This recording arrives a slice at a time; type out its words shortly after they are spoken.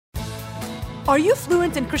Are you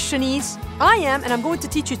fluent in Christianese? I am, and I'm going to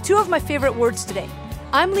teach you two of my favorite words today.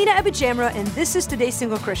 I'm Lena Abijamra, and this is Today's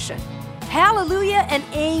Single Christian. Hallelujah and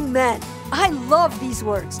amen. I love these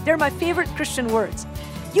words. They're my favorite Christian words.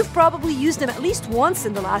 You've probably used them at least once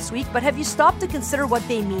in the last week, but have you stopped to consider what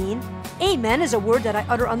they mean? Amen is a word that I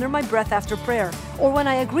utter under my breath after prayer, or when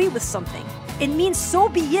I agree with something. It means so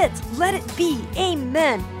be it, let it be,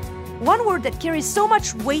 amen. One word that carries so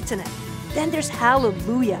much weight in it. Then there's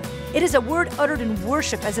hallelujah. It is a word uttered in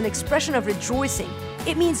worship as an expression of rejoicing.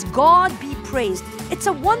 It means God be praised. It's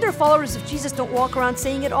a wonder followers of Jesus don't walk around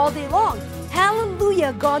saying it all day long.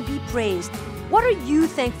 Hallelujah, God be praised. What are you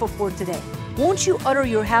thankful for today? Won't you utter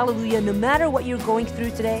your hallelujah no matter what you're going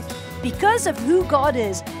through today? Because of who God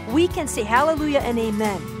is, we can say hallelujah and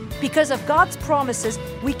amen. Because of God's promises,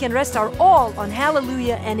 we can rest our all on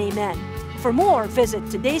hallelujah and amen. For more, visit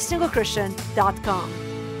todaysinglechristian.com.